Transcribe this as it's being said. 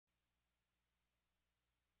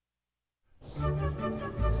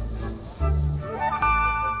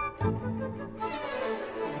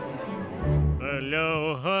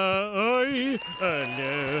Aloha-oi,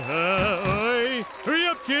 aloha-oi. Hurry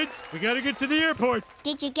up, kids. We gotta get to the airport.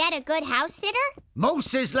 Did you get a good house sitter?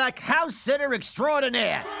 Moose is like house sitter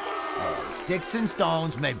extraordinaire. Sticks and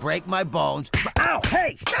stones may break my bones. Ow!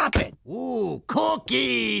 Hey, stop it! Ooh,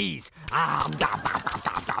 cookies!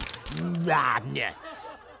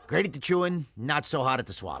 Great at the chewing, not so hot at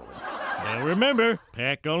the swallowing. Now remember,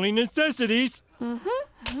 pack only necessities.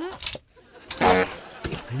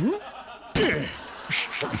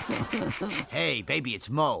 Hey, baby, it's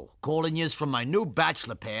Mo. Calling yous from my new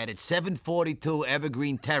bachelor pad at 742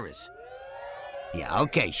 Evergreen Terrace. Yeah,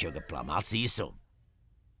 okay, Sugar Plum. I'll see you soon.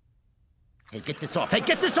 Hey, get this off. Hey,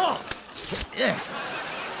 get this off!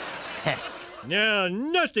 Now,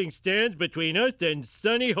 nothing stands between us and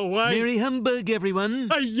sunny Hawaii. Merry humbug, everyone.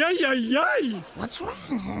 Ay, ay, ay, ay! What's wrong,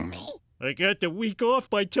 homie? I got the week off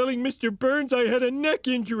by telling Mr. Burns I had a neck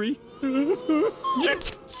injury.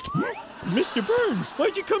 Mr. Burns,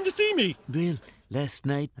 why'd you come to see me? Well, last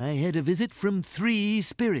night I had a visit from 3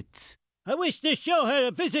 spirits. I wish this show had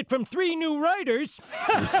a visit from 3 new writers.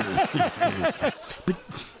 But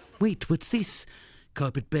wait, what's this?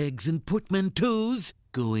 Carpet bags and portmanteaus?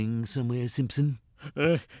 Going somewhere, Simpson?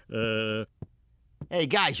 Hey,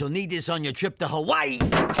 guys, you'll need this on your trip to Hawaii.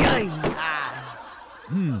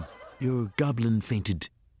 Your goblin fainted.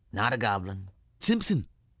 Not a goblin. Simpson,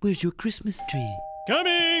 where's your Christmas tree?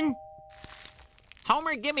 Coming!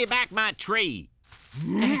 Homer, give me back my tree.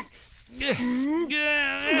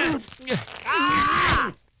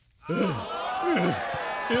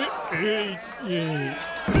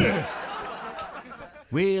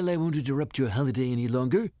 Well, I won't interrupt your holiday any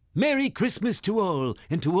longer. Merry Christmas to all,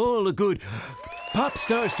 and to all a good pop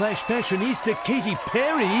star / fashionista Katy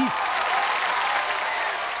Perry.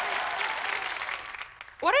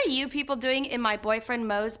 What are you people doing in my boyfriend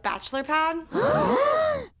Mo's bachelor pad?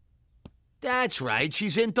 That's right,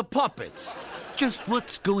 she's into puppets. Just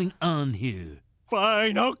what's going on here?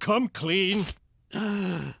 Fine, I'll come clean.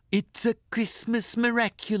 It's a Christmas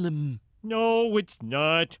miraculum. No, it's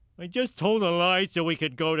not. I just told a lie so we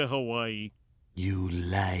could go to Hawaii. You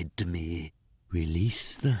lied to me.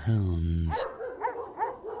 Release the hounds.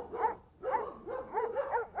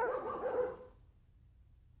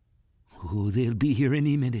 Oh, they'll be here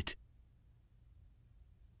any minute.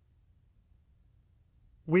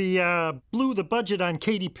 We, blew the budget on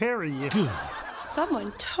Katy Perry.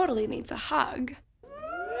 Someone totally needs a hug.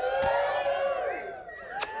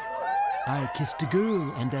 I kissed a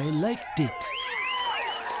girl and I liked it.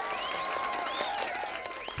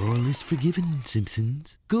 All is forgiven,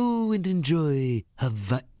 Simpsons. Go and enjoy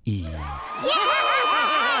Hawaii. Yay!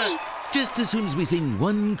 Just as soon as we sing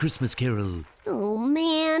one Christmas carol. Oh,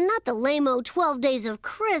 man, not the lame-o 12 Days of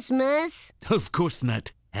Christmas. Of course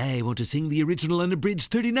not. I want to sing the original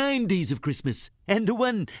unabridged 39 Days of Christmas. And a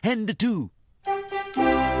 1 and a 2.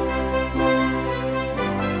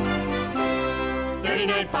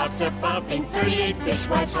 39 fops a fopping, 38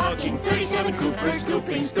 fishwives hawking, 37 coopers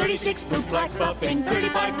scooping, 36 boot blacks buffing,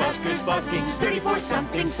 35 buskers busking, 34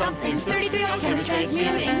 something something, 33 alchemists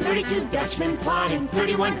transmuting, 32 Dutchmen plotting,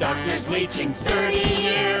 31 doctors leeching,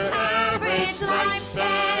 30-year average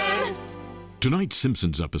lifespan. Tonight's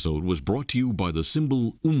Simpsons episode was brought to you by the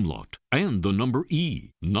symbol umlaut and the number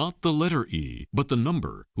E. Not the letter E, but the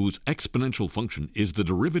number whose exponential function is the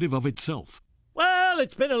derivative of itself. Well,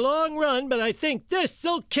 it's been a long run, but I think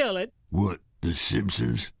this'll kill it. What, The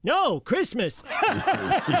Simpsons? No, Christmas.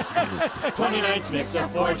 29 Smiths are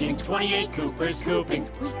forging, 28 Coopers scooping.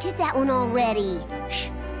 We did that one already.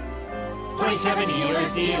 Shh. 27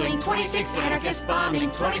 healers healing, 26 anarchists bombing,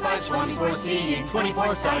 25 swans foreseeing,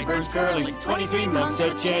 24 sideburns curling, 23 monks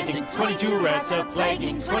a chanting, 22 rats a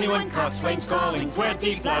plaguing, 21 coxswains calling,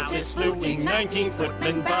 20 flautists fluting, 19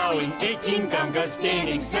 footmen bowing, 18 gungas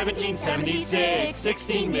gaining, 1776,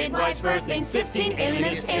 16 midwives birthing, 15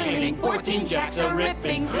 alienists aliening, 14 jacks a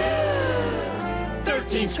ripping,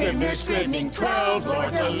 13 scriveners scrivening, 12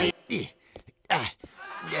 lords a leaping.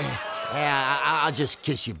 Yeah, I'll just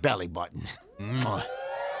kiss your belly button. Mwah.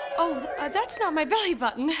 Oh, that's not my belly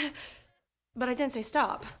button. But I didn't say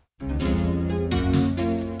stop.